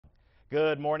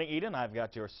Good morning, Eden. I've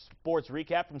got your sports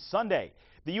recap from Sunday.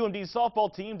 The UMD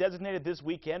softball team designated this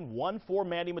weekend won for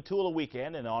Mandy Matula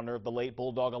weekend in honor of the late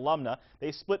Bulldog alumna.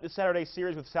 They split the Saturday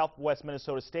series with Southwest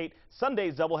Minnesota State.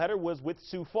 Sunday's doubleheader was with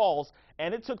Sioux Falls,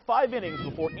 and it took 5 innings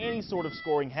before any sort of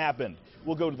scoring happened.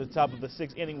 We'll go to the top of the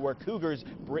 6th inning where Cougars'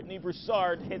 Brittany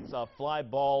Broussard hits a fly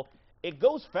ball. It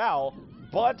goes foul,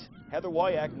 but Heather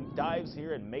Wyack dives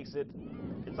here and makes it.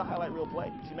 It's a highlight reel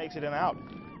play. She makes it an out.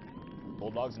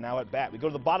 Bulldogs now at bat. We go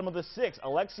to the bottom of the 6th.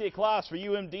 Alexia Klaas for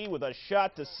UMD with a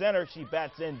shot to center. She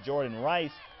bats in Jordan Rice.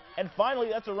 And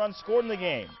finally, that's a run scored in the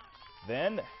game.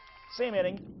 Then, same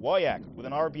inning, Wyack with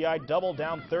an RBI double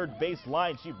down third base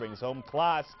line. She brings home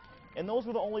Klaas. And those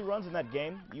were the only runs in that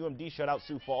game. UMD shut out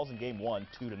Sioux Falls in game 1,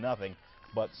 2-0,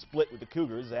 but split with the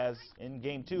Cougars as in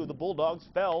game 2, the Bulldogs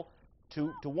fell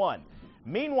 2-1.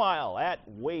 Meanwhile, at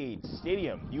Wade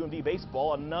Stadium, UMD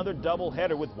baseball, another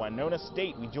doubleheader with Winona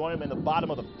State. We join them in the bottom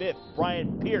of the 5th.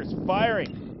 Brian Pierce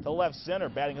firing to left center,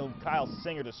 batting home Kyle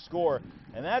Singer to score,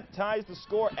 and that ties the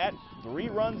score at 3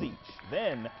 runs each.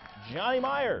 Then Johnny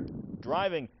Meyer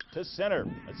driving to center.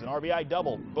 It's an RBI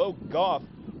double. Bo Goff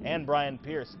and Brian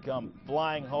Pierce come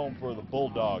flying home for the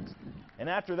Bulldogs. And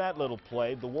after that little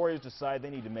play, the Warriors decide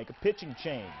they need to make a pitching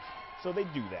change. So they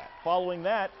do that. Following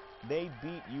that, they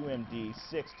beat UMD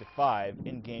 6-5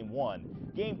 in game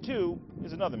 1. Game 2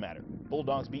 is another matter.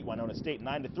 Bulldogs beat Winona State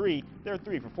 9-3. They're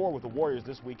 3 for 4 with the Warriors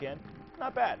this weekend.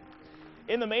 Not bad.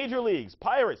 In the major leagues,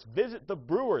 Pirates visit the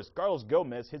Brewers. Carlos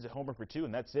Gomez hits a homer for 2,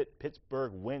 and that's it.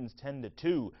 Pittsburgh wins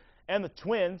 10-2. And the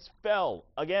Twins fell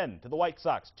again to the White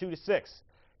Sox 2-6.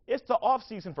 It's the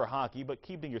off-season for hockey, but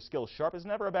keeping your skills sharp is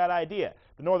never a bad idea.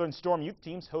 The Northern Storm youth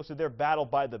teams hosted their Battle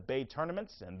by the Bay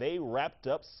tournaments, and they wrapped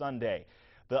up Sunday.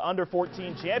 The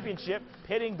Under-14 championship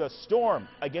pitting the Storm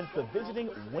against the visiting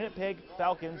Winnipeg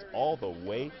Falcons all the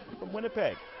way from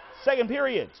Winnipeg. Second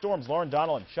period, Storm's Lauren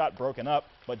Donnellan shot broken up,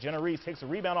 but Jenna Reese takes a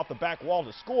rebound off the back wall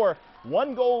to score.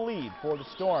 1-goal lead for the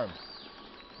Storm.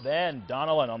 Then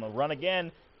Donnellan on the run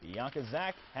again. Bianca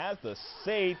Zach has the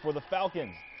save for the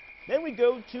Falcons. Then we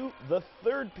go to the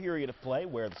third period of play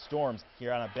where the Storm's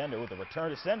Kiana Bender with a return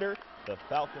to sender. The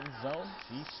Falcons zone,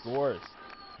 she scores.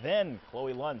 Then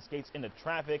Chloe Lund skates into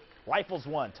traffic, rifles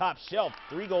one, top shelf,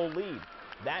 3-goal lead.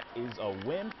 That is a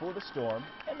win for the Storm,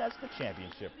 and that's the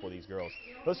championship for these girls.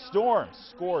 The Storm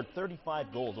scored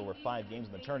 35 goals over 5 games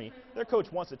in the tourney. Their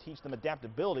coach wants to teach them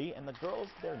adaptability, and the girls,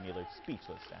 they're nearly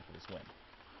speechless after this win.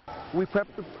 We prep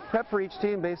for each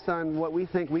team based on what we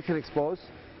think we can expose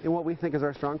and what we think is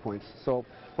our strong points. So,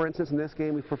 for instance, in this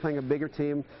game, we're playing a bigger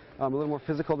team, a little more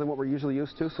physical than what we're usually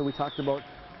used to, so we talked about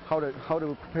how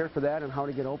to prepare for that and how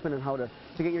to get open and how to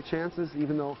get your chances,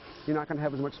 even though you're not going to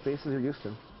have as much space as you're used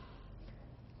to.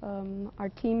 Our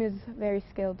team is very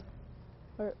skilled.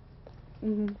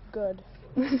 Good.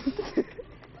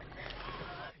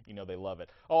 You know they love it.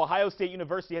 Ohio State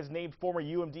University has named former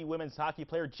UMD women's hockey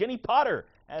player Jenny Potter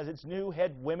as its new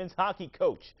head women's hockey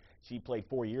coach. She played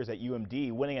 4 years at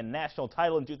UMD, winning a national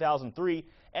title in 2003,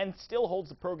 and still holds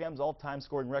the program's all-time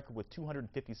scoring record with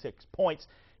 256 points.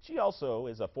 She also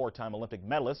is a 4-time Olympic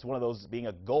medalist, one of those being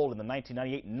a gold in the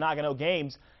 1998 Nagano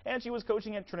Games, and she was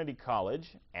coaching at Trinity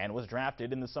College and was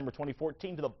drafted in the summer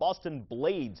 2014 to the Boston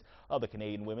Blades of the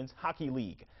Canadian Women's Hockey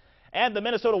League. And the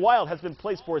Minnesota Wild has been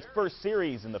placed for its first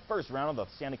series in the first round of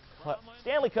the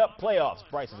Stanley Cup playoffs.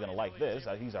 Bryce is going to like this.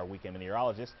 He's our weekend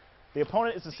meteorologist. The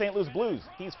opponent is the St. Louis Blues.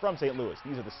 He's from St. Louis.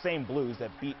 These are the same Blues that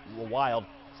beat the Wild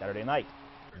Saturday night.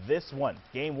 This one,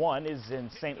 Game 1, is in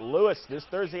St. Louis this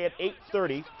Thursday at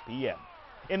 8:30 p.m.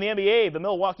 In the NBA, the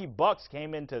Milwaukee Bucks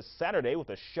came into Saturday with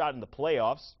a shot in the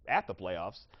playoffs,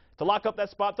 To lock up that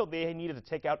spot, though, they needed to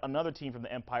take out another team from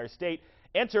the Empire State.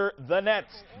 Enter the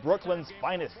Nets. Brooklyn's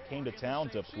finest came to town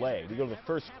to play. We go to the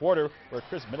first quarter where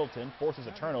Chris Middleton forces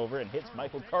a turnover and hits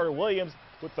Michael Carter-Williams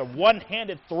with the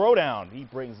one-handed throwdown. He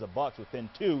brings the Bucks within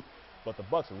 2, but the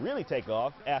Bucks really take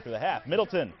off after the half.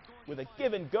 Middleton with a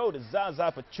give and go to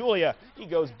Zaza Pachulia. He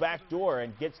goes backdoor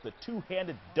and gets the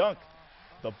two-handed dunk.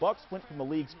 The Bucks went from the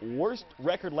league's worst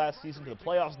record last season to the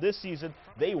playoffs this season.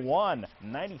 They won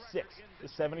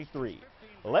 96-73.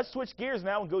 Let's switch gears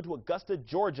now and go to Augusta,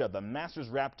 Georgia. The Masters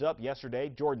wrapped up yesterday.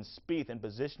 Jordan Spieth in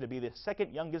position to be the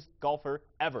second youngest golfer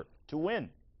ever to win.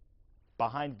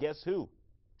 Behind guess who?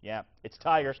 Yeah, it's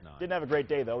Tiger. Didn't have a great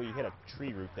day, though. He hit a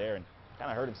tree root there and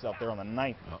kind of hurt himself there on the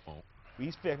 9th.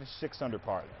 He's finished 6 under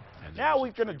par. Now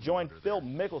we're going to join Phil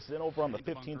Mickelson over on the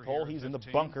 15th hole. He's in the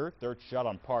bunker, third shot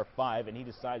on par 5, and he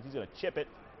decides he's going to chip it.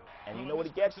 And you know what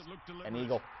he gets? An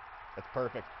eagle. That's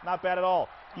perfect. Not bad at all.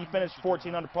 He finished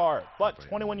 14 under par. But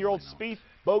 21-year-old Spieth,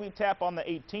 bogey tap on the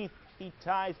 18th. He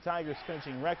ties Tiger's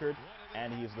finishing record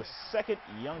and he is the second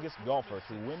youngest golfer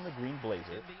to win the Green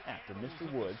Blazer after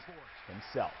Mr. Woods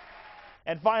himself.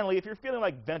 And finally, if you're feeling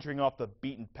like venturing off the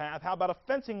beaten path, how about a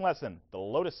fencing lesson? The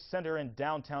Lotus Center in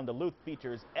downtown Duluth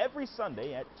features every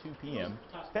Sunday at 2 p.m.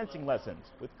 fencing lessons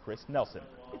with Chris Nelson.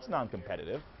 It's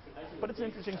non-competitive, but it's an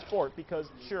interesting sport because,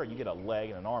 sure, you get a leg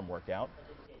and an arm workout,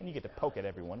 and you get to poke at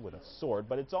everyone with a sword,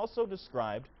 but it's also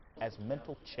described as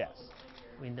mental chess.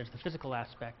 I mean, there's the physical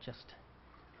aspect, just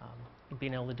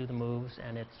being able to do the moves,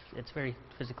 and it's very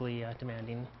physically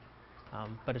demanding,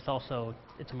 but it's also,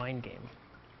 it's a mind game.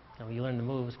 You learn the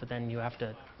moves, but then you have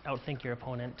to outthink your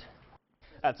opponent.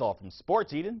 That's all from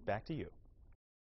Sports, Eden. Back to you.